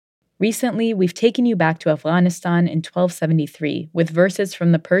Recently, we've taken you back to Afghanistan in 1273 with verses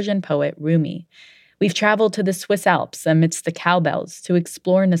from the Persian poet Rumi. We've traveled to the Swiss Alps amidst the cowbells to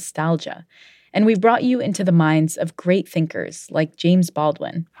explore nostalgia. And we've brought you into the minds of great thinkers like James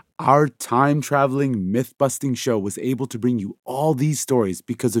Baldwin. Our time-traveling, myth-busting show was able to bring you all these stories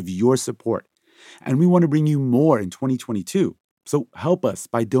because of your support. And we want to bring you more in 2022. So help us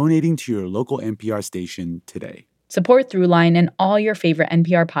by donating to your local NPR station today. Support Throughline and all your favorite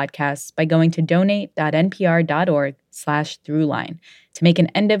NPR podcasts by going to donate.npr.org/throughline to make an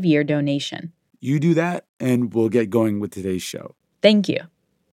end-of-year donation. You do that, and we'll get going with today's show. Thank you.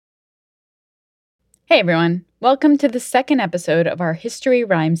 Hey, everyone. Welcome to the second episode of our History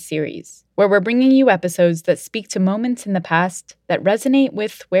Rhymes series, where we're bringing you episodes that speak to moments in the past that resonate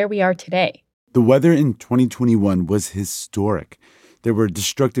with where we are today. The weather in 2021 was historic. There were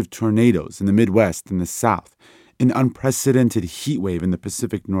destructive tornadoes in the Midwest and the South, an unprecedented heat wave in the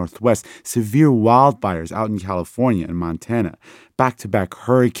Pacific Northwest, severe wildfires out in California and Montana, back-to-back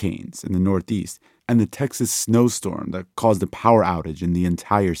hurricanes in the Northeast, and the Texas snowstorm that caused a power outage in the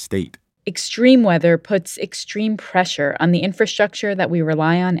entire state. Extreme weather puts extreme pressure on the infrastructure that we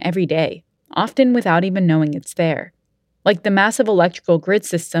rely on every day, often without even knowing it's there. Like the massive electrical grid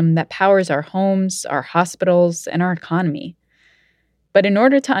system that powers our homes, our hospitals, and our economy. But in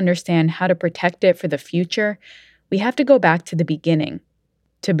order to understand how to protect it for the future, we have to go back to the beginning,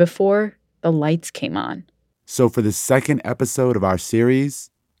 to before the lights came on. So for the second episode of our series,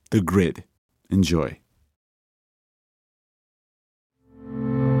 The Grid. Enjoy.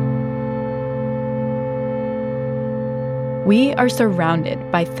 We are surrounded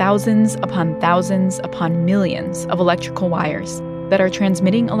by thousands upon millions of electrical wires that are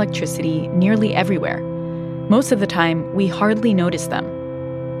transmitting electricity nearly everywhere. Most of the time, we hardly notice them.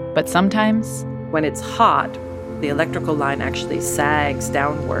 But sometimes, when it's hot, the electrical line actually sags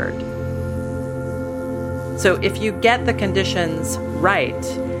downward. So if you get the conditions right,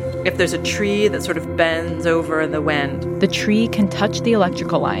 if there's a tree that sort of bends over in the wind, the tree can touch the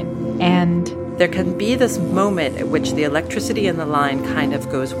electrical line, and there can be this moment at which the electricity in the line kind of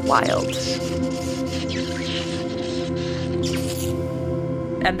goes wild.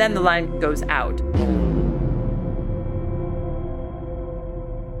 And then the line goes out.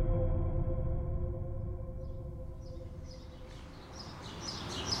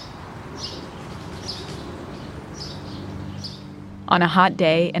 On a hot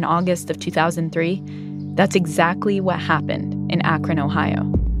day in August of 2003, that's exactly what happened in Akron, Ohio.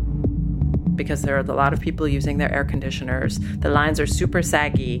 Because there are a lot of people using their air conditioners, the lines are super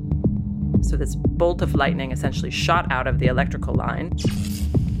saggy. So this bolt of lightning essentially shot out of the electrical line,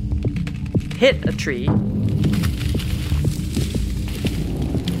 hit a tree,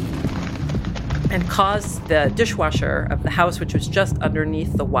 and caused the dishwasher of the house, which was just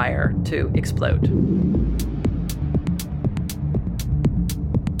underneath the wire, to explode.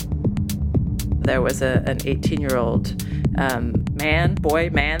 There was an 18-year-old man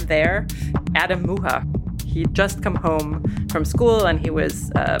there, Adam Muha. He'd just come home from school and he was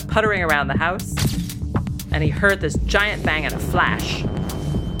puttering around the house, and he heard this giant bang and a flash.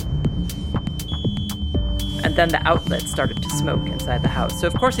 And then the outlet started to smoke inside the house. So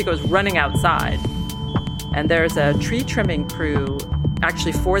of course he goes running outside, and there's a tree trimming crew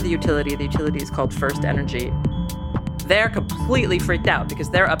actually for the utility. The utility is called First Energy. They're completely freaked out because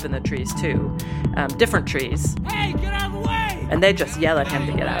they're up in the trees too, different trees. Hey, get out of the way! And they just yell at him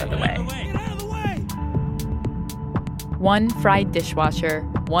to get out of the way. Get out of the way! One fried dishwasher,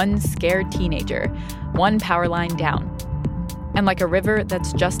 one scared teenager, one power line down. And like a river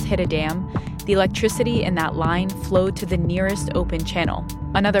that's just hit a dam, the electricity in that line flowed to the nearest open channel,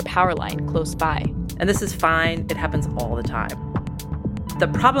 another power line close by. And this is fine. It happens all the time. The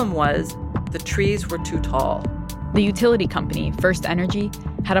problem was the trees were too tall. The utility company, First Energy,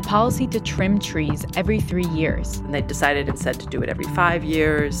 had a policy to trim trees every 3 years. And they decided instead to do it every 5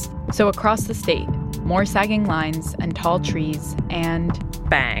 years. So across the state, more sagging lines and tall trees, and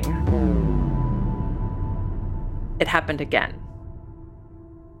bang. It happened again.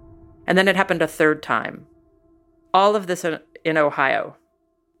 And then it happened a third time. All of this in Ohio.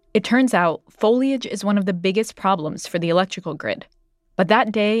 It turns out foliage is one of the biggest problems for the electrical grid. But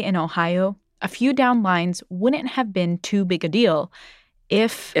that day in Ohio, a few down lines wouldn't have been too big a deal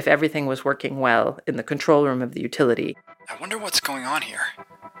if everything was working well in the control room of the utility. I wonder what's going on here.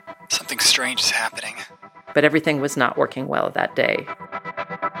 Something strange is happening. But everything was not working well that day.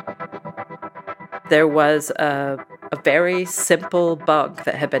 There was a very simple bug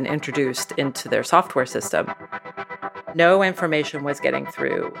that had been introduced into their software system. No information was getting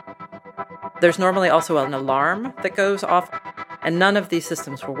through. There's normally also an alarm that goes off. and none of these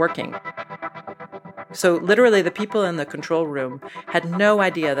systems were working. So literally, the people in the control room had no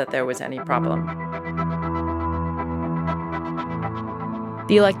idea that there was any problem.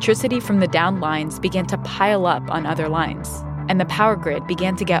 The electricity from the downed lines began to pile up on other lines, and the power grid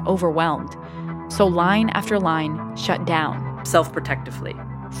began to get overwhelmed. So line after line shut down. Self-protectively.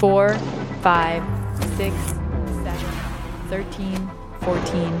 4, 5, 6, 7, 13,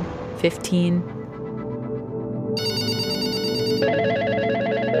 14, 15.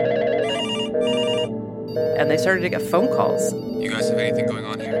 And they started to get phone calls. You guys have anything going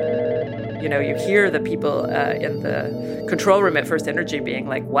on here? You know, you hear the people in the control room at First Energy being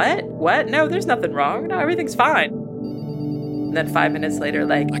like, what? What? No, there's nothing wrong. No, everything's fine. And then 5 minutes later,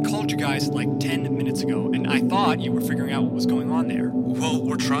 like, I called you guys like 10 minutes ago, and I thought you were figuring out what was going on there. Well,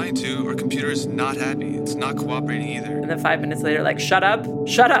 we're trying to. Our computer is not happy. It's not cooperating either. And then 5 minutes later, like, shut up,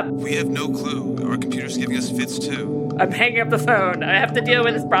 shut up. We have no clue. Our computer's giving us fits too. I'm hanging up the phone. I have to deal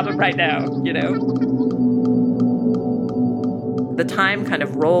with this problem right now, you know? The time kind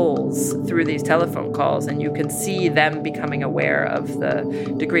of rolls through these telephone calls, and you can see them becoming aware of the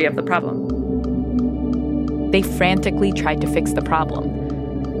degree of the problem. They frantically tried to fix the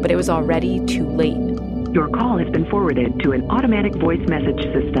problem, but it was already too late. Your call has been forwarded to an automatic voice message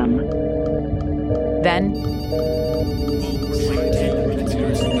system. Then,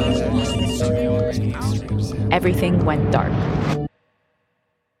 everything went dark.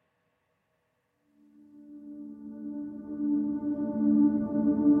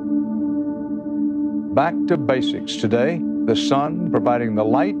 Back to basics today. The sun providing the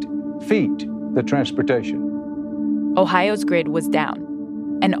light, feet the transportation. Ohio's grid was down,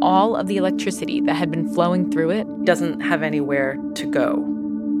 and all of the electricity that had been flowing through it doesn't have anywhere to go.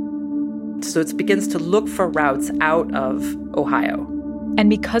 So it begins to look for routes out of Ohio. And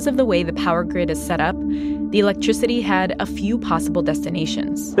because of the way the power grid is set up, the electricity had a few possible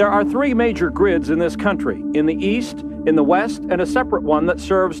destinations. There are 3 major grids in this country, in the east, in the west, and a separate one that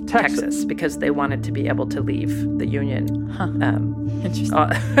serves Texas. Because they wanted to be able to leave the Union Interesting.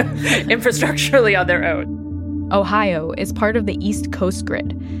 Infrastructurally on their own. Ohio is part of the East Coast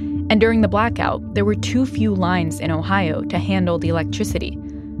grid, and during the blackout, there were too few lines in Ohio to handle the electricity.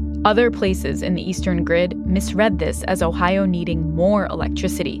 Other places in the Eastern grid misread this as Ohio needing more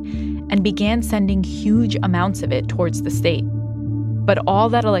electricity and began sending huge amounts of it towards the state. But all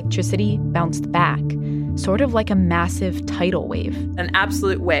that electricity bounced back, sort of like a massive tidal wave. An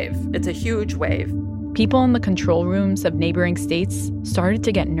absolute wave. It's a huge wave. People in the control rooms of neighboring states started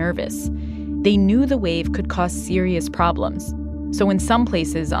to get nervous. They knew the wave could cause serious problems. So in some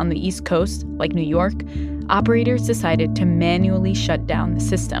places on the East Coast, like New York, operators decided to manually shut down the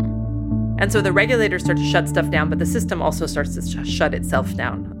system. And so the regulators start to shut stuff down, but the system also starts to shut itself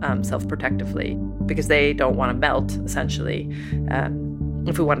down self-protectively because they don't want to melt, essentially.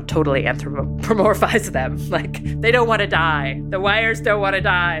 If we want to totally anthropomorphize them, like they don't want to die. The wires don't want to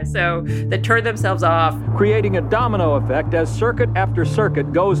die, so they turn themselves off. Creating a domino effect as circuit after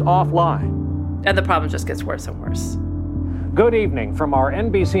circuit goes offline. And the problem just gets worse and worse. Good evening from our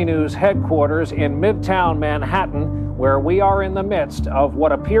NBC News headquarters in Midtown Manhattan, where we are in the midst of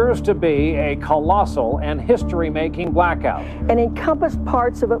what appears to be a colossal and history-making blackout. And encompassed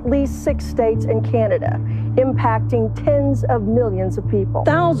parts of at least 6 states and Canada, impacting tens of millions of people.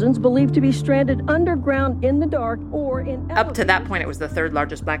 Thousands believed to be stranded underground in the dark or in elevators. Up to that point, it was the 3rd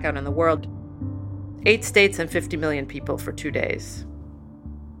largest blackout in the world. 8 states and 50 million people for 2 days.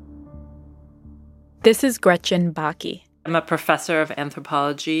 This is Gretchen Baki. I'm a professor of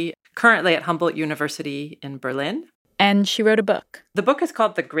anthropology, currently at Humboldt University in Berlin. And she wrote a book. The book is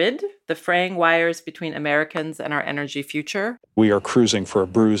called The Grid, The Fraying Wires Between Americans and Our Energy Future. We are cruising for a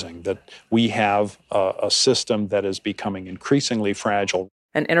bruising, that we have a system that is becoming increasingly fragile.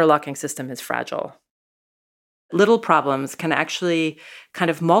 An interlocking system is fragile. Little problems can actually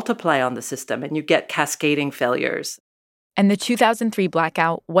kind of multiply on the system, and you get cascading failures. And the 2003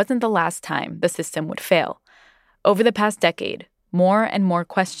 blackout wasn't the last time the system would fail. Over the past decade, more and more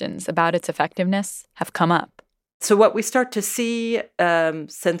questions about its effectiveness have come up. So what we start to see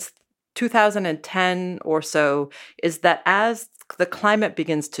since 2010 or so is that as the climate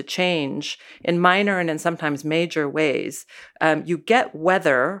begins to change in minor and in sometimes major ways, you get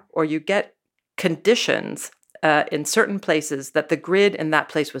weather or you get conditions in certain places that the grid in that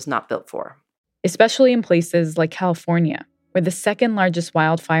place was not built for. Especially in places like California, where the 2nd largest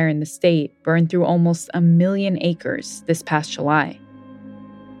wildfire in the state burned through almost 1 million acres this past July.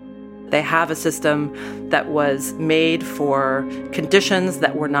 They have a system that was made for conditions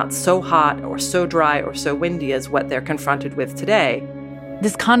that were not so hot or so dry or so windy as what they're confronted with today.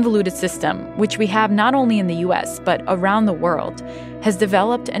 This convoluted system, which we have not only in the US, but around the world, has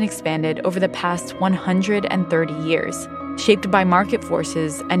developed and expanded over the past 130 years, shaped by market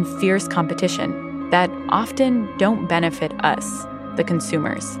forces and fierce competition that often don't benefit us, the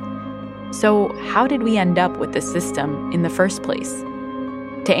consumers. So how did we end up with this system in the first place?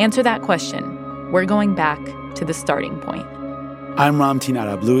 To answer that question, we're going back to the starting point. I'm Ramtin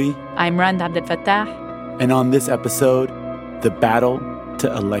Arablouei. I'm Rand Abdel Fattah. And on this episode, the battle to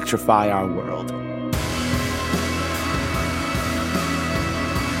electrify our world.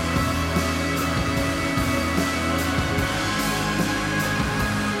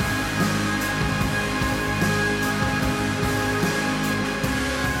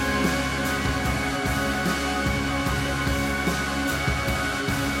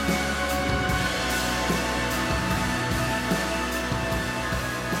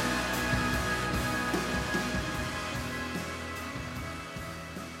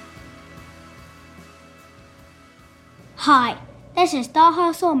 Hi, this is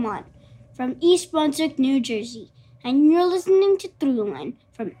Taha Salman from East Brunswick, New Jersey, and you're listening to Throughline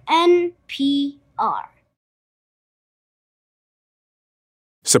from NPR.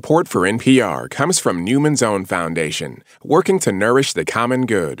 Support for NPR comes from Newman's Own Foundation, working to nourish the common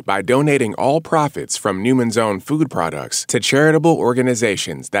good by donating all profits from Newman's Own food products to charitable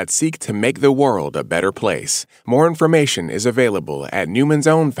organizations that seek to make the world a better place. More information is available at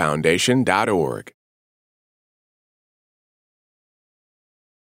newmansownfoundation.org.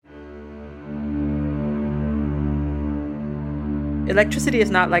 Electricity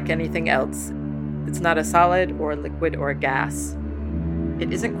is not like anything else. It's not a solid or a liquid or a gas.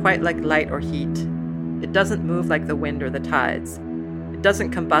 It isn't quite like light or heat. It doesn't move like the wind or the tides. It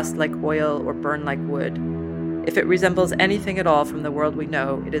doesn't combust like oil or burn like wood. If it resembles anything at all from the world we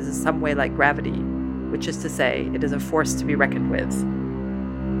know, it is in some way like gravity, which is to say, it is a force to be reckoned with.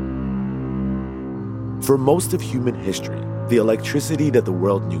 For most of human history, the electricity that the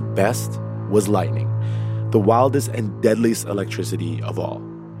world knew best was lightning, the wildest and deadliest electricity of all.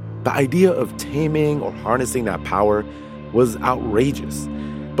 The idea of taming or harnessing that power was outrageous.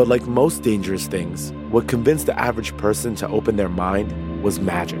 But like most dangerous things, what convinced the average person to open their mind was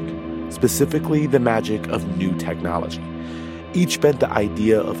magic, specifically the magic of new technology. Each bent the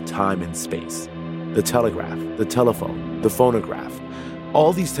idea of time and space. The telegraph, the telephone, the phonograph.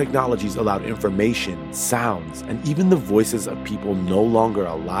 All these technologies allowed information, sounds, and even the voices of people no longer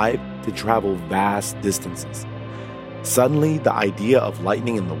alive to travel vast distances. Suddenly, the idea of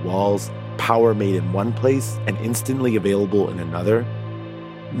lightning in the walls, power made in one place and instantly available in another,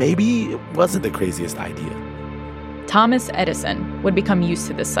 maybe it wasn't the craziest idea. Thomas Edison would become used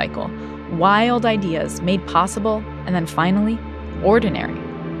to this cycle. Wild ideas made possible, and then finally, ordinary.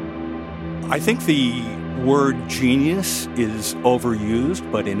 I think the word genius is overused,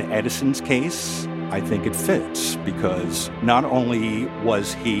 but in Edison's case, I think it fits because not only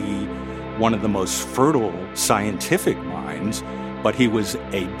was he one of the most fertile scientific minds, but he was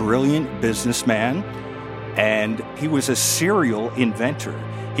a brilliant businessman and he was a serial inventor.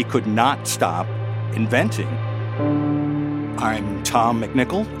 He could not stop inventing. I'm Tom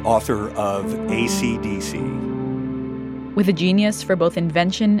McNichol, author of AC/DC. With a genius for both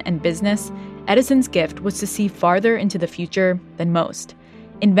invention and business, Edison's gift was to see farther into the future than most.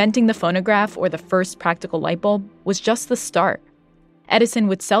 Inventing the phonograph or the first practical light bulb was just the start. Edison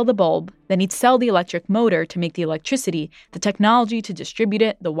would sell the bulb, then he'd sell the electric motor to make the electricity, the technology to distribute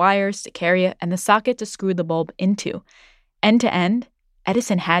it, the wires to carry it, and the socket to screw the bulb into. End to end,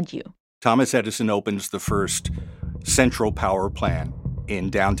 Edison had you. Thomas Edison opens the first central power plant in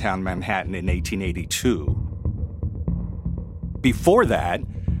downtown Manhattan in 1882. Before that,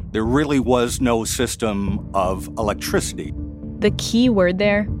 there really was no system of electricity. The key word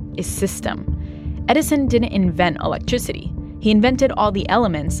there is system. Edison didn't invent electricity. He invented all the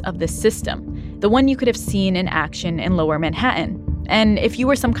elements of this system, the one you could have seen in action in Lower Manhattan. And if you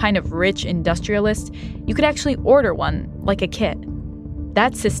were some kind of rich industrialist, you could actually order one, like a kit.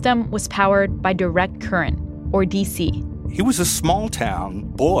 That system was powered by direct current, or DC. He was a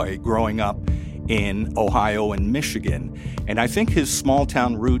small-town boy growing up in Ohio and Michigan, and I think his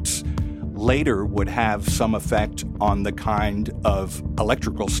small-town roots later would have some effect on the kind of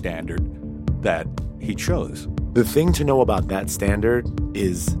electrical standard that he chose. The thing to know about that standard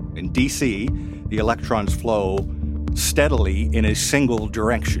is, in DC, the electrons flow steadily in a single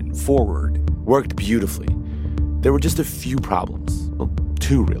direction, forward. Worked beautifully. There were just a few problems. Well,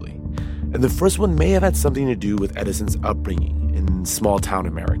 two, really. And the first one may have had something to do with Edison's upbringing in small-town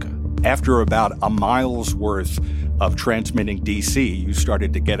America. After about a mile's worth of transmitting DC, you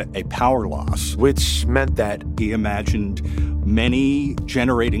started to get a power loss. Which meant that he imagined many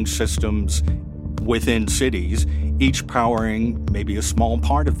generating systems within cities, each powering maybe a small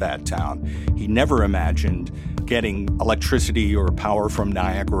part of that town. He never imagined getting electricity or power from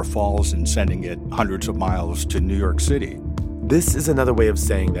Niagara Falls and sending it hundreds of miles to New York City. This is another way of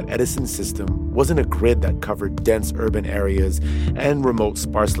saying that Edison's system wasn't a grid that covered dense urban areas and remote,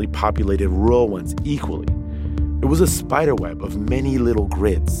 sparsely populated rural ones equally. It was a spiderweb of many little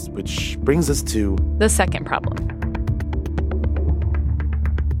grids, which brings us to the second problem.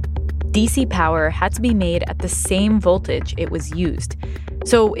 DC power had to be made at the same voltage it was used.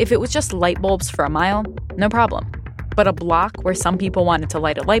 So if it was just light bulbs for a mile, no problem. But a block where some people wanted to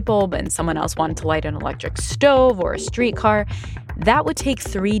light a light bulb and someone else wanted to light an electric stove or a streetcar, that would take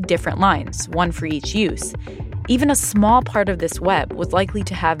 3 different lines, one for each use. Even a small part of this web was likely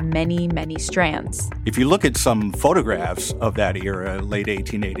to have many, many strands. If you look at some photographs of that era, late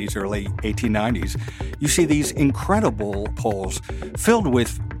 1880s, early 1890s, you see these incredible poles filled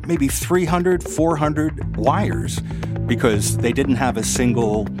with maybe 300, 400 wires because they didn't have a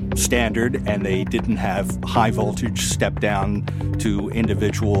single standard and they didn't have high voltage step down to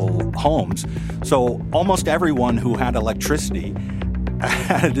individual homes. So almost everyone who had electricity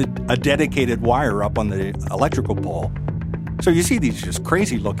had a dedicated wire up on the electrical pole. So you see these just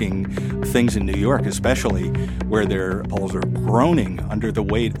crazy-looking things in New York, especially, where their poles are groaning under the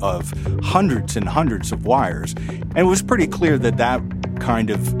weight of hundreds and hundreds of wires. And it was pretty clear that that kind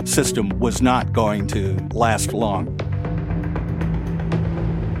of system was not going to last long.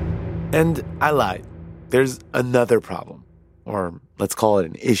 And I lied. There's another problem, or let's call it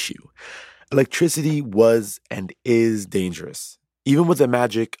an issue. Electricity was and is dangerous. Even with the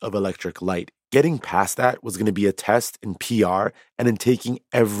magic of electric light, getting past that was going to be a test in PR and in taking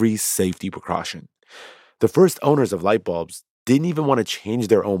every safety precaution. The first owners of light bulbs didn't even want to change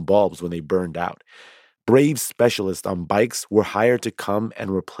their own bulbs when they burned out. Brave specialists on bikes were hired to come and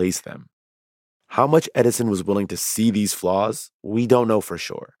replace them. How much Edison was willing to see these flaws, we don't know for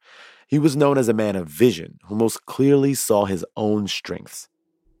sure. He was known as a man of vision who most clearly saw his own strengths.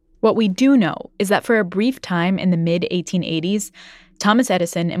 What we do know is that for a brief time in the mid-1880s, Thomas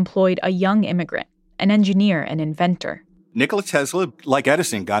Edison employed a young immigrant, an engineer and inventor. Nikola Tesla, like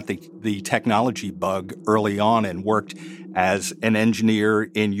Edison, got the technology bug early on and worked as an engineer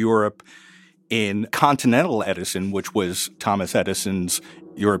in Europe in Continental Edison, which was Thomas Edison's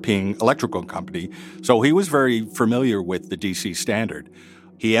European electrical company. So he was very familiar with the DC standard.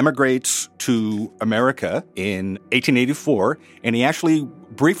 He emigrates to America in 1884, and he actually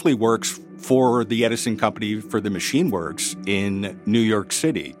briefly works for the Edison Company for the Machine Works in New York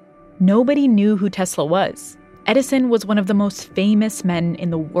City. Nobody knew who Tesla was. Edison was one of the most famous men in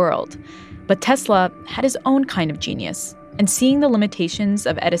the world. But Tesla had his own kind of genius. And seeing the limitations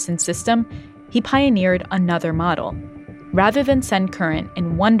of Edison's system, he pioneered another model. Rather than send current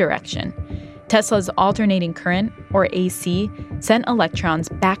in one direction, Tesla's alternating current, or AC, sent electrons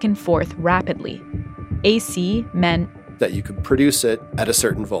back and forth rapidly. AC meant that you could produce it at a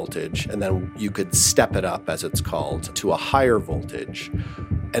certain voltage, and then you could step it up, as it's called, to a higher voltage.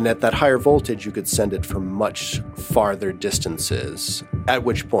 And at that higher voltage, you could send it from much farther distances, at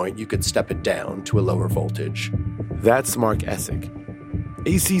which point you could step it down to a lower voltage. That's Mark Essig.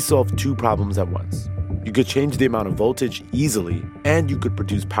 AC solved 2 problems at once. You could change the amount of voltage easily, and you could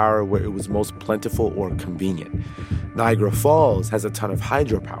produce power where it was most plentiful or convenient. Niagara Falls has a ton of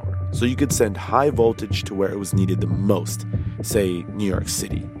hydropower, so you could send high voltage to where it was needed the most, say New York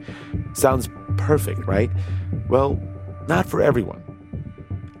City. Sounds perfect, right? Well, not for everyone.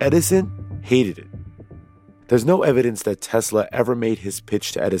 Edison hated it. There's no evidence that Tesla ever made his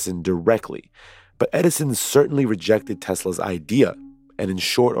pitch to Edison directly, but Edison certainly rejected Tesla's idea, and in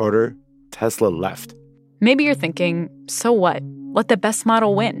short order, Tesla left. Maybe you're thinking, so what? Let the best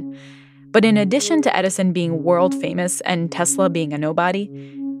model win. But in addition to Edison being world famous and Tesla being a nobody,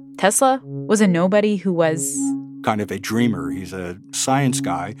 Tesla was a nobody who was kind of a dreamer. He's a science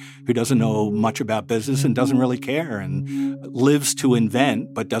guy who doesn't know much about business and doesn't really care and lives to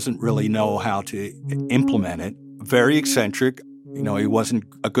invent but doesn't really know how to implement it. Very eccentric. You know, he wasn't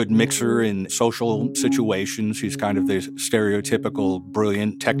a good mixer in social situations. He's kind of the stereotypical,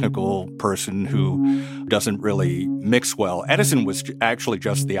 brilliant, technical person who doesn't really mix well. Edison was actually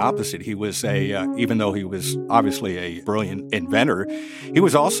just the opposite. He was even though he was obviously a brilliant inventor, he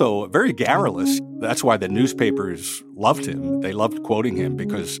was also very garrulous. That's why the newspapers loved him. They loved quoting him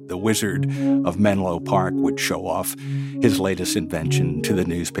because the Wizard of Menlo Park would show off his latest invention to the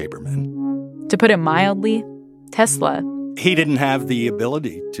newspapermen. To put it mildly, Tesla he didn't have the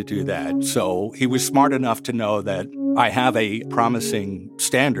ability to do that. So he was smart enough to know that I have a promising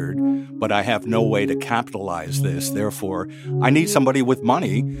standard, but I have no way to capitalize this. Therefore, I need somebody with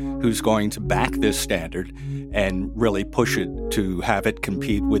money who's going to back this standard and really push it to have it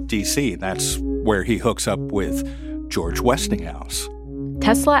compete with DC. That's where he hooks up with George Westinghouse.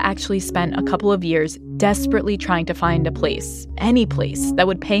 Tesla actually spent a couple of years desperately trying to find a place, any place, that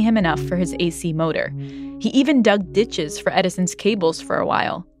would pay him enough for his AC motor. He even dug ditches for Edison's cables for a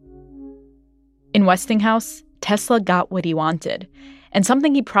while. In Westinghouse, Tesla got what he wanted, and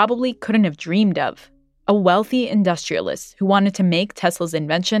something he probably couldn't have dreamed of: a wealthy industrialist who wanted to make Tesla's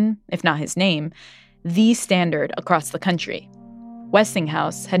invention, if not his name, the standard across the country.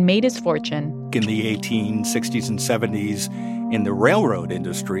 Westinghouse had made his fortune in the 1860s and 70s in the railroad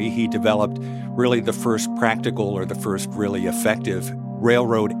industry. He developed really the first practical or the first really effective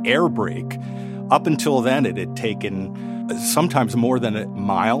railroad air brake. Up until then, it had taken sometimes more than a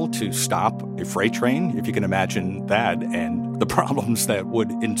mile to stop a freight train, if you can imagine that, and the problems that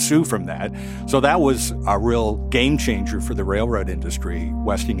would ensue from that. So that was a real game changer for the railroad industry,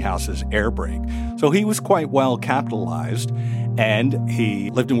 Westinghouse's air brake. So he was quite well capitalized, and he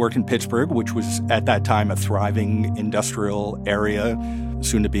lived and worked in Pittsburgh, which was at that time a thriving industrial area,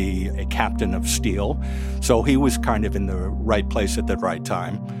 soon to be a captain of steel. So he was kind of in the right place at the right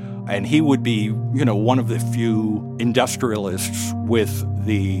time. And he would be, one of the few industrialists with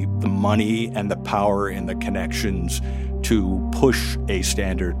the money and the power and the connections to push a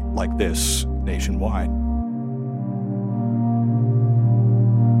standard like this nationwide.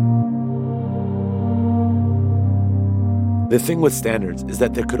 The thing with standards is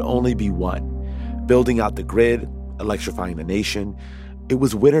that there could only be one. Building out the grid, electrifying the nation, it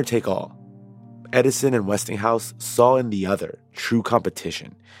was winner take all. Edison and Westinghouse saw in the other true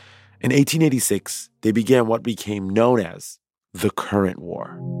competition. In 1886, they began what became known as the Current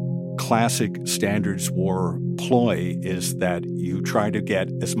War. Classic standards war ploy is that you try to get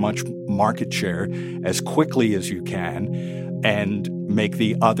as much market share as quickly as you can and make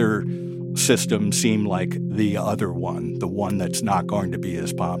the other system seem like the other one, the one that's not going to be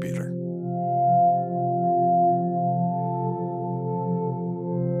as popular.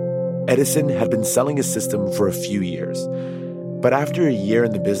 Edison had been selling his system for a few years. But after a year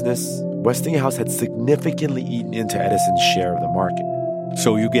in the business, Westinghouse had significantly eaten into Edison's share of the market.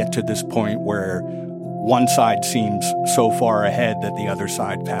 So you get to this point where one side seems so far ahead that the other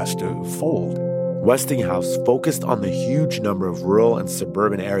side has to fold. Westinghouse focused on the huge number of rural and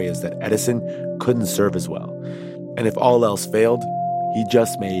suburban areas that Edison couldn't serve as well. And if all else failed, he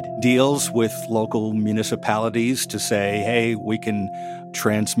just made deals with local municipalities to say, hey, we can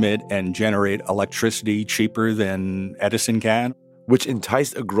transmit and generate electricity cheaper than Edison can. Which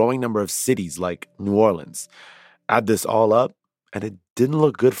enticed a growing number of cities like New Orleans. Add this all up, and it didn't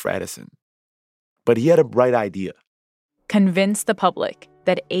look good for Edison. But he had a bright idea. Convince the public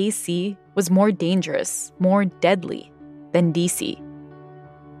that AC was more dangerous, more deadly than DC.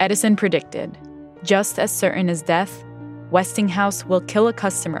 Edison predicted, just as certain as death, Westinghouse will kill a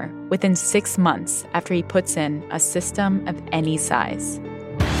customer within 6 months after he puts in a system of any size.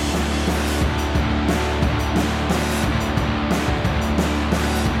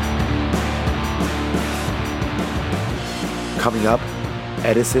 Coming up,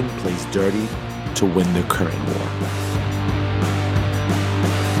 Edison plays dirty to win the Current War.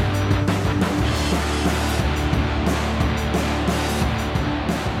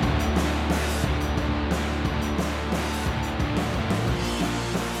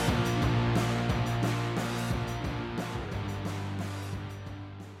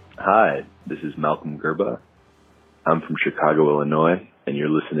 Hi, this is Malcolm Gerba. I'm from Chicago, Illinois, and you're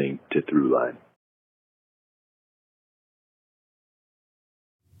listening to Throughline.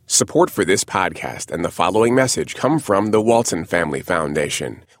 Support for this podcast and the following message come from the Walton Family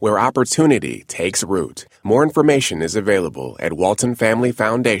Foundation, where opportunity takes root. More information is available at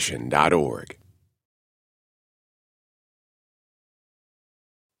waltonfamilyfoundation.org.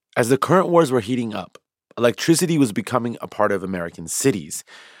 As the current wars were heating up, electricity was becoming a part of American cities,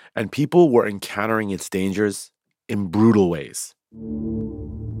 and people were encountering its dangers in brutal ways.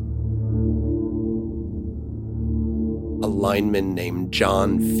 A lineman named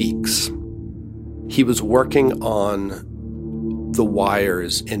John Feeks. He was working on the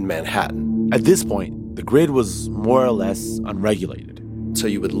wires in Manhattan. At this point, the grid was more or less unregulated. So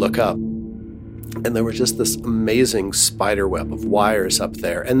you would look up, and there was just this amazing spider web of wires up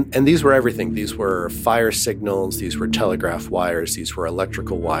there. And these were everything. These were fire signals, these were telegraph wires, these were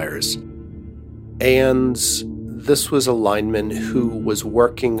electrical wires. And this was a lineman who was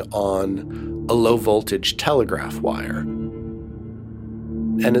working on a low-voltage telegraph wire.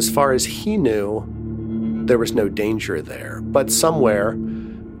 And as far as he knew, there was no danger there. But somewhere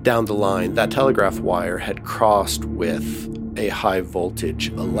down the line, that telegraph wire had crossed with a high-voltage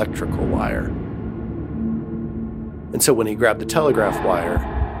electrical wire. And so when he grabbed the telegraph wire,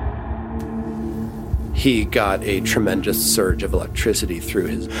 he got a tremendous surge of electricity through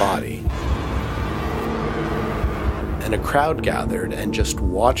his body. And a crowd gathered and just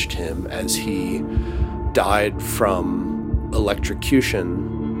watched him as he died from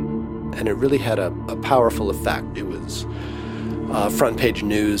electrocution, and it really had a powerful effect. It was front page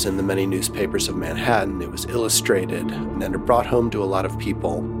news in the many newspapers of Manhattan. It was illustrated, and it brought home to a lot of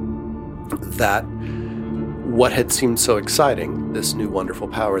people that what had seemed so exciting, this new wonderful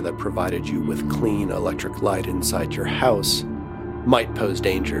power that provided you with clean electric light inside your house, might pose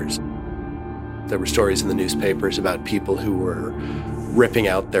dangers. There were stories in the newspapers about people who were ripping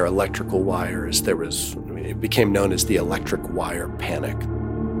out their electrical wires. It became known as the electric wire panic.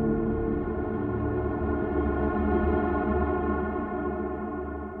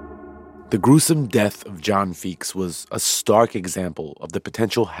 The gruesome death of John Feeks was a stark example of the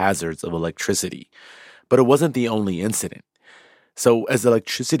potential hazards of electricity, but it wasn't the only incident. So as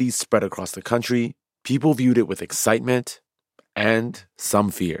electricity spread across the country, people viewed it with excitement and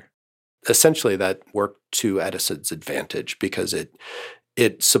some fear. Essentially, that worked to Edison's advantage because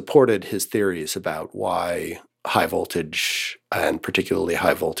it supported his theories about why high voltage, and particularly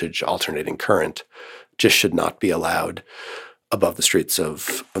high voltage alternating current, just should not be allowed above the streets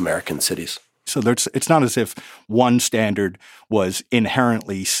of American cities. So it's not as if one standard was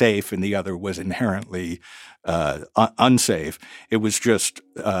inherently safe and the other was inherently unsafe. It was just,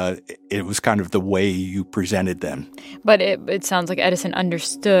 it was kind of the way you presented them. But it sounds like Edison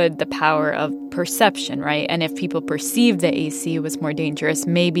understood the power of perception, right? And if people perceived that AC was more dangerous,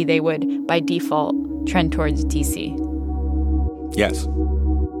 maybe they would, by default, trend towards DC. Yes.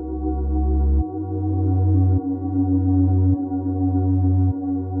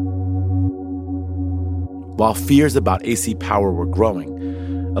 While fears about AC power were growing,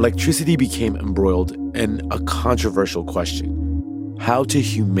 electricity became embroiled in a controversial question: how to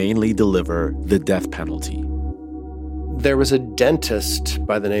humanely deliver the death penalty. There was a dentist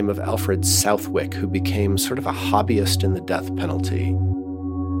by the name of Alfred Southwick who became sort of a hobbyist in the death penalty.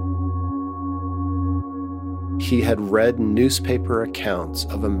 He had read newspaper accounts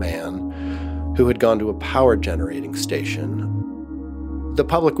of a man who had gone to a power generating station. The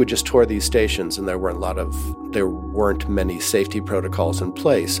public would just tour these stations, and there weren't many safety protocols in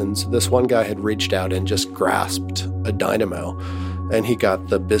place. And so this one guy had reached out and just grasped a dynamo, and he got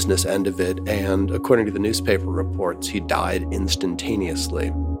the business end of it. And according to the newspaper reports, he died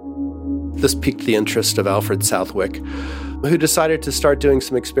instantaneously. This piqued the interest of Alfred Southwick, who decided to start doing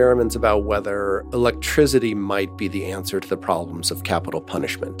some experiments about whether electricity might be the answer to the problems of capital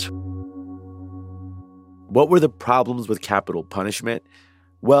punishment. What were the problems with capital punishment?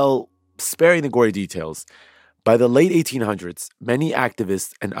 Well, sparing the gory details, by the late 1800s, many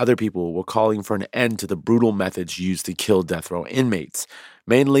activists and other people were calling for an end to the brutal methods used to kill death row inmates,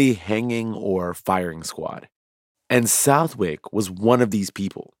 mainly hanging or firing squad. And Southwick was one of these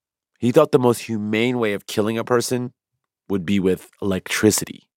people. He thought the most humane way of killing a person would be with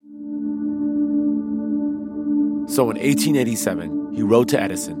electricity. So in 1887, he wrote to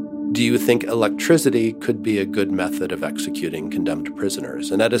Edison, "Do you think electricity could be a good method of executing condemned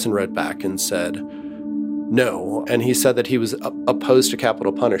prisoners?" And Edison wrote back and said, no. And he said that he was opposed to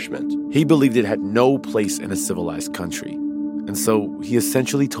capital punishment. He believed it had no place in a civilized country. And so he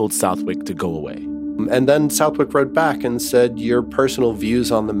essentially told Southwick to go away. And then Southwick wrote back and said, your personal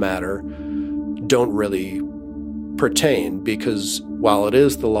views on the matter don't really pertain, because while it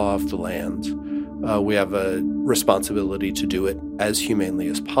is the law of the land, we have a responsibility to do it as humanely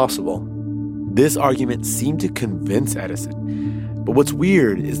as possible. This argument seemed to convince Edison. But what's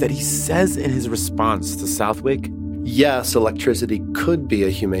weird is that he says in his response to Southwick, yes, electricity could be a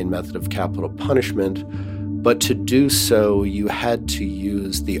humane method of capital punishment, but to do so, you had to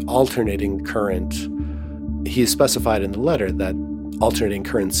use the alternating current. He specified in the letter that alternating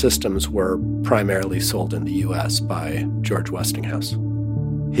current systems were primarily sold in the U.S. by George Westinghouse,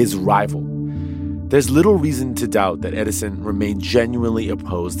 his rival. There's little reason to doubt that Edison remained genuinely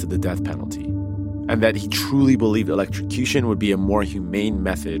opposed to the death penalty, and that he truly believed electrocution would be a more humane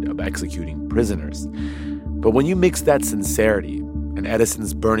method of executing prisoners. But when you mix that sincerity and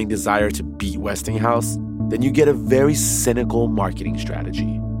Edison's burning desire to beat Westinghouse, then you get a very cynical marketing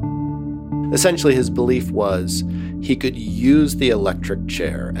strategy. Essentially, his belief was he could use the electric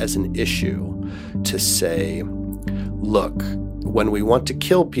chair as an issue to say, look, when we want to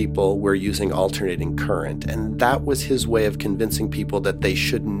kill people, we're using alternating current. And that was his way of convincing people that they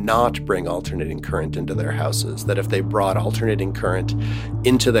should not bring alternating current into their houses, that if they brought alternating current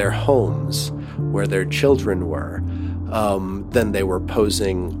into their homes where their children were, then they were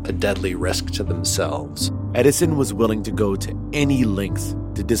posing a deadly risk to themselves. Edison was willing to go to any lengths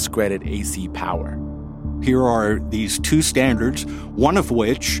to discredit AC power. Here are these two standards, one of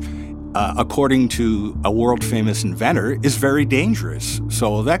which, according to a world-famous inventor, is very dangerous.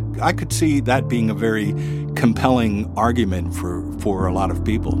 So that I could see that being a very compelling argument for a lot of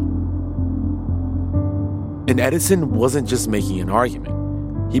people. And Edison wasn't just making an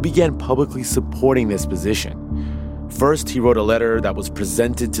argument. He began publicly supporting this position. First, he wrote a letter that was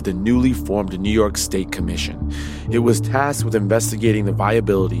presented to the newly formed New York State Commission. It was tasked with investigating the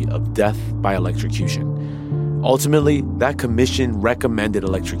viability of death by electrocution. Ultimately, that commission recommended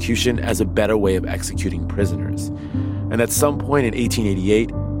electrocution as a better way of executing prisoners. And at some point in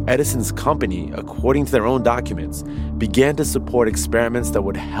 1888, Edison's company, according to their own documents, began to support experiments that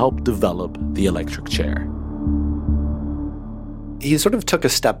would help develop the electric chair. He sort of took a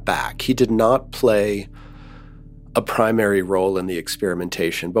step back. He did not play a primary role in the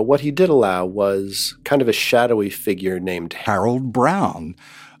experimentation, but what he did allow was kind of a shadowy figure named Harold Brown,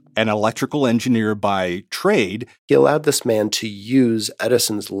 an electrical engineer by trade. He allowed this man to use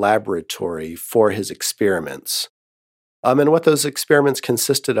Edison's laboratory for his experiments. And what those experiments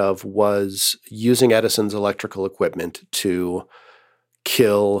consisted of was using Edison's electrical equipment to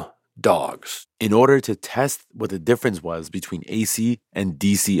kill dogs in order to test what the difference was between AC and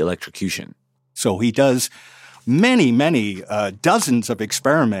DC electrocution. So he does many dozens of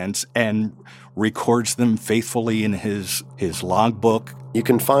experiments and records them faithfully in his logbook. You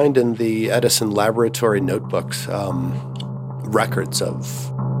can find in the Edison laboratory notebooks records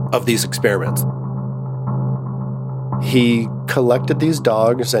of these experiments. He collected these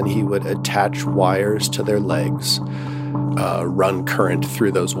dogs and he would attach wires to their legs, run current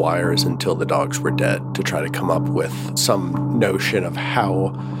through those wires until the dogs were dead, to try to come up with some notion of how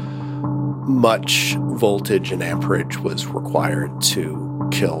much voltage and amperage was required to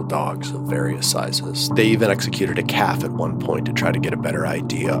kill dogs of various sizes. They even executed a calf at one point to try to get a better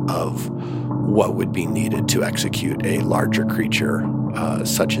idea of what would be needed to execute a larger creature,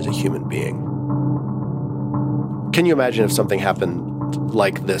 such as a human being. Can you imagine if something happened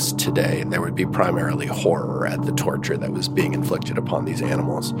like this today? There would be primarily horror at the torture that was being inflicted upon these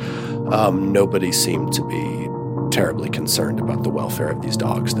animals. Nobody seemed to be terribly concerned about the welfare of these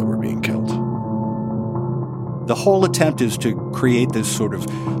dogs that were being killed. The whole attempt is to create this sort of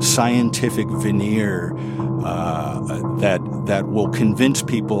scientific veneer that will convince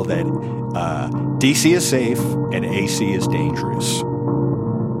people that DC is safe and AC is dangerous.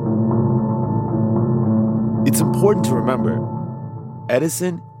 It's important to remember,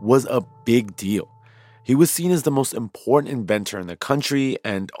 Edison was a big deal. He was seen as the most important inventor in the country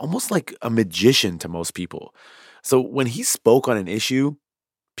and almost like a magician to most people. So when he spoke on an issue,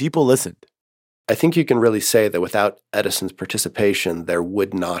 people listened. I think you can really say that without Edison's participation, there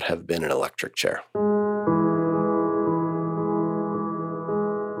would not have been an electric chair.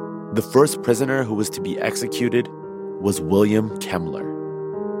 The first prisoner who was to be executed was William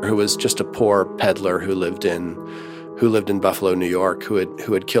Kemmler, who was just a poor peddler who lived in Buffalo, New York, who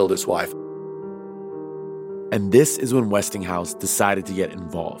had killed his wife. And this is when Westinghouse decided to get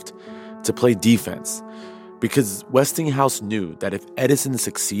involved, to play defense, because Westinghouse knew that if Edison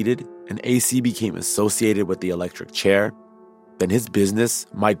succeeded and AC became associated with the electric chair, then his business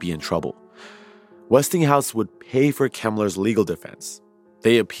might be in trouble. Westinghouse would pay for Kemmler's legal defense.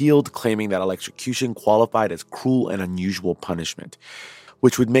 They appealed, claiming that electrocution qualified as cruel and unusual punishment,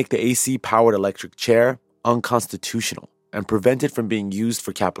 which would make the AC-powered electric chair unconstitutional and prevent it from being used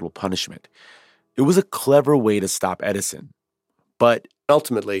for capital punishment. It was a clever way to stop Edison. But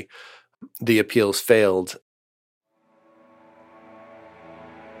ultimately, the appeals failed.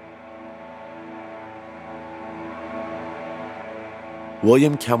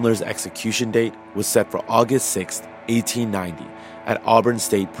 William Kemmler's execution date was set for August 6, 1890, at Auburn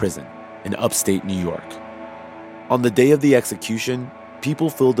State Prison in upstate New York. On the day of the execution,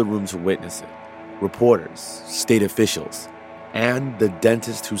 people filled the room to witness it. Reporters, state officials, and the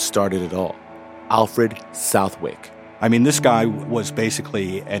dentist who started it all, Alfred Southwick. I mean, this guy was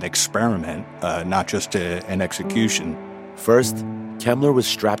basically an experiment, not just an execution. First, Kemmler was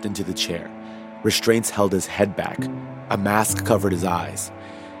strapped into the chair. Restraints held his head back. A mask covered his eyes.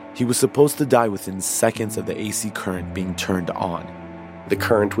 He was supposed to die within seconds of the AC current being turned on. The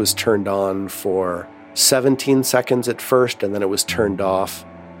current was turned on for 17 seconds at first, and then it was turned off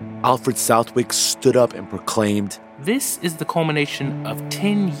Alfred Southwick stood up and proclaimed, "This is the culmination of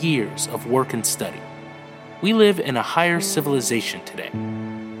 10 years of work and study. We live in a higher civilization today."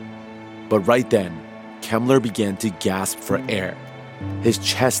 But right then, Kemmler began to gasp for air. His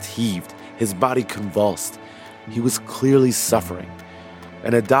chest heaved, his body convulsed. He was clearly suffering,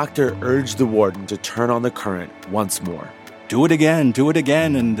 and a doctor urged the warden to turn on the current once more. Do it again,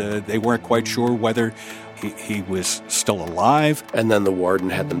 and they weren't quite sure whether he was still alive. And then the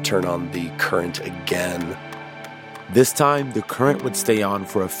warden had them turn on the current again. This time, the current would stay on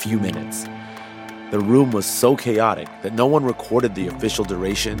for a few minutes. The room was so chaotic that no one recorded the official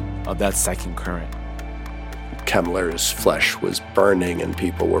duration of that second current. Kemmler's flesh was burning and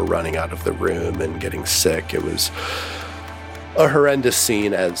people were running out of the room and getting sick. It was a horrendous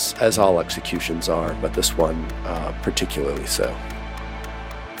scene, as all executions are, but this one particularly so.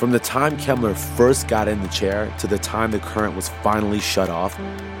 From the time Kemmler first got in the chair to the time the current was finally shut off,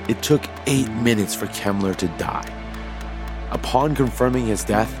 it took 8 minutes for Kemmler to die. Upon confirming his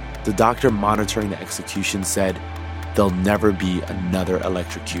death, the doctor monitoring the execution said, "There'll never be another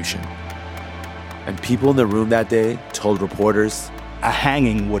electrocution." And people in the room that day told reporters, "A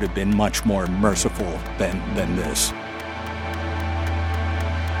hanging would have been much more merciful than this."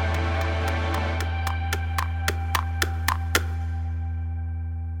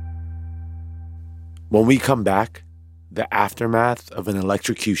 When we come back, the aftermath of an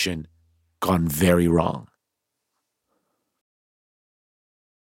electrocution gone very wrong.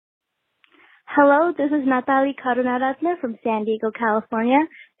 Hello, this is Natalie Karunaratne from San Diego, California,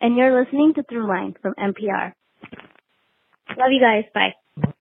 and you're listening to Throughline from NPR. Love you guys. Bye.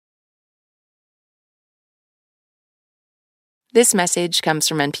 This message comes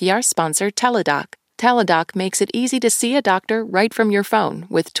from NPR sponsor Teladoc. Teladoc makes it easy to see a doctor right from your phone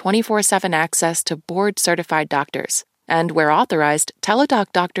with 24/7 access to board-certified doctors. And where authorized,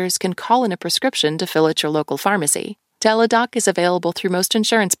 Teladoc doctors can call in a prescription to fill at your local pharmacy. Teladoc is available through most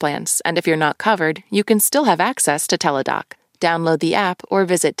insurance plans, and if you're not covered, you can still have access to Teladoc. Download the app or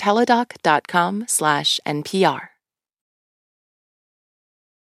visit teladoc.com/NPR.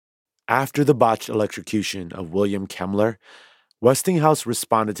 After the botched electrocution of William Kemmler, Westinghouse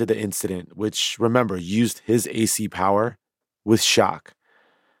responded to the incident, which, remember, used his AC power, with shock.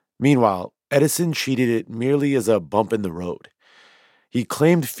 Meanwhile, Edison treated it merely as a bump in the road. He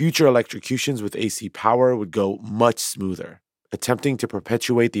claimed future electrocutions with AC power would go much smoother, attempting to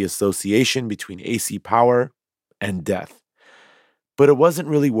perpetuate the association between AC power and death. But it wasn't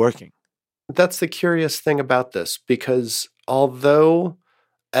really working. That's the curious thing about this, because although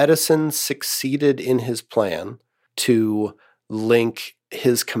Edison succeeded in his plan to link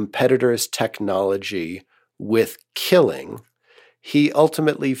his competitor's technology with killing, he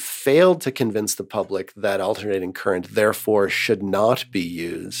ultimately failed to convince the public that alternating current therefore should not be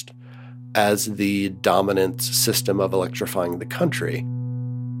used as the dominant system of electrifying the country.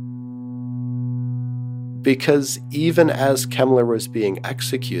 Because even as Kemmler was being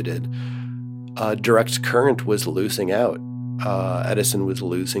executed, direct current was losing out. Edison was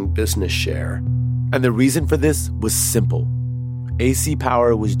losing business share. And the reason for this was simple. AC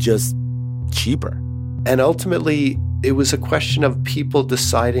power was just cheaper. And ultimately, it was a question of people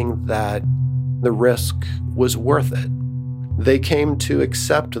deciding that the risk was worth it. They came to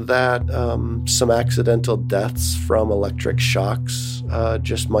accept that some accidental deaths from electric shocks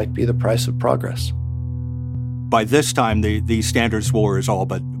just might be the price of progress. By this time, the Standards War is all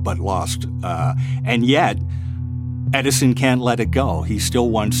but lost. And yet, Edison can't let it go. He still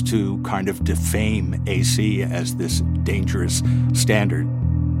wants to kind of defame AC as this dangerous standard.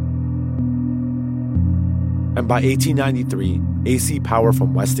 And by 1893, AC power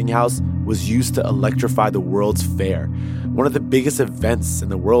from Westinghouse was used to electrify the World's Fair, one of the biggest events in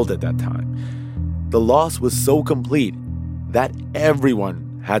the world at that time. The loss was so complete that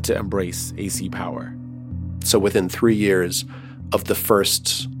everyone had to embrace AC power. So within 3 years of the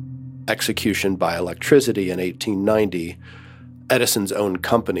first execution by electricity in 1890, Edison's own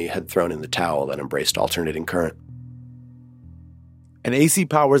company had thrown in the towel and embraced alternating current. And AC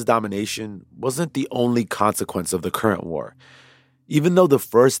power's domination wasn't the only consequence of the current war. Even though the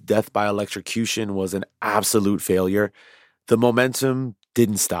first death by electrocution was an absolute failure, the momentum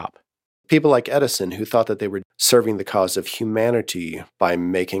didn't stop. People like Edison, who thought that they were serving the cause of humanity by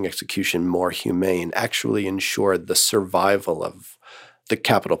making execution more humane, actually ensured the survival of the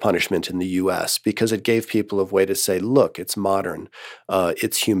capital punishment in the U.S. because it gave people a way to say, look, it's modern,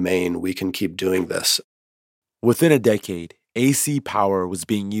 it's humane, we can keep doing this. Within a decade, AC power was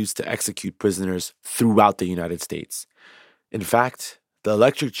being used to execute prisoners throughout the United States. In fact, the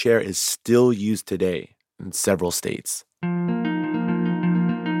electric chair is still used today in several states.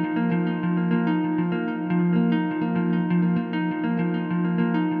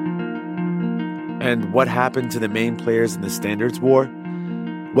 And what happened to the main players in the Standards War?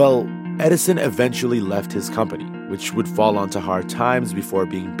 Well, Edison eventually left his company, which would fall onto hard times before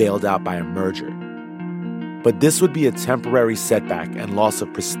being bailed out by a merger. But this would be a temporary setback and loss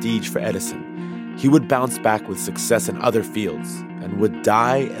of prestige for Edison. He would bounce back with success in other fields and would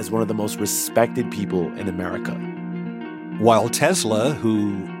die as one of the most respected people in America. While Tesla,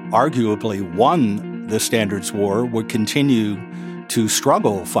 who arguably won the Standards War, would continue to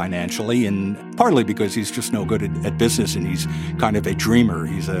struggle financially, and partly because he's just no good at business and he's kind of a dreamer.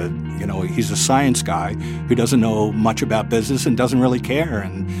 He's a science guy who doesn't know much about business and doesn't really care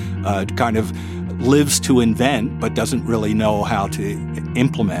and kind of lives to invent but doesn't really know how to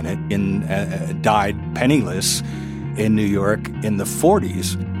implement it. Died penniless in New York in the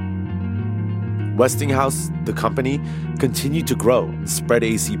 40s. Westinghouse, the company, continued to grow and spread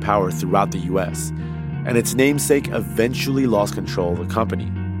AC power throughout the U.S., and its namesake eventually lost control of the company,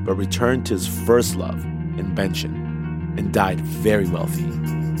 but returned to his first love, invention, and died very wealthy.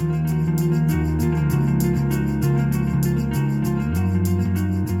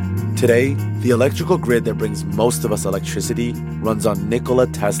 Today, the electrical grid that brings most of us electricity runs on Nikola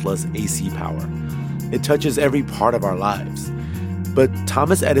Tesla's AC power. It touches every part of our lives. But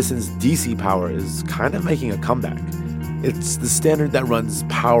Thomas Edison's DC power is kind of making a comeback. It's the standard that runs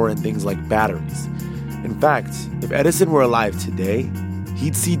power in things like batteries. In fact, if Edison were alive today,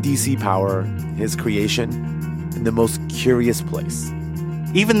 he'd see DC power, his creation, in the most curious place.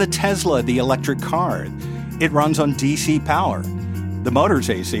 Even the Tesla, the electric car, it runs on DC power. The motor's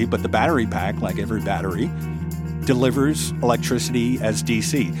AC, but the battery pack, like every battery, delivers electricity as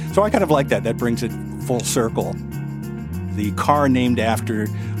DC. So I kind of like that. That brings it full circle. The car named after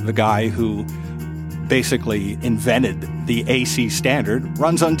the guy who basically invented the AC standard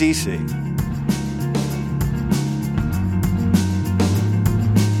runs on DC.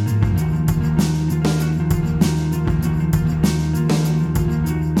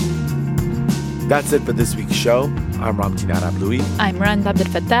 That's it for this week's show. I'm Ramtin Arablouei. I'm Rand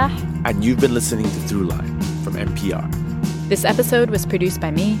Abdelfatah. And you've been listening to Throughline from NPR. This episode was produced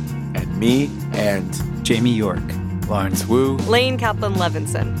by me. And me and Jamie York, Lawrence Wu, Lane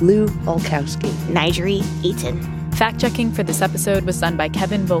Kaplan-Levinson, Lou Olkowski, Nigeri Eaton. Fact-checking for this episode was done by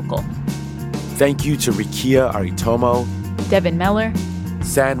Kevin Vogel. Thank you to Rikia Aritomo, Devin Meller,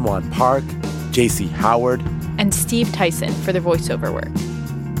 San Juan Park, J.C. Howard, and Steve Tyson for their voiceover work.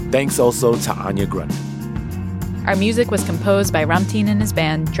 Thanks also to Anya Grunin. Our music was composed by Ramtin and his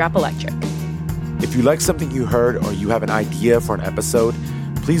band, Drop Electric. If you like something you heard or you have an idea for an episode,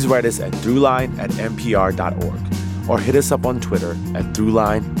 please write us at throughline@npr.org or hit us up on Twitter at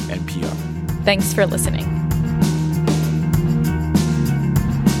throughlinenpr. Thanks for listening.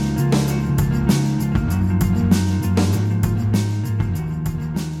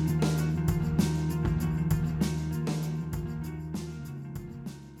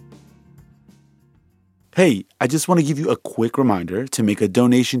 Hey, I just want to give you a quick reminder to make a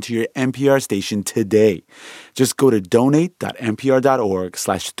donation to your NPR station today. Just go to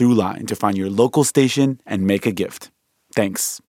donate.npr.org/throughline to find your local station and make a gift. Thanks.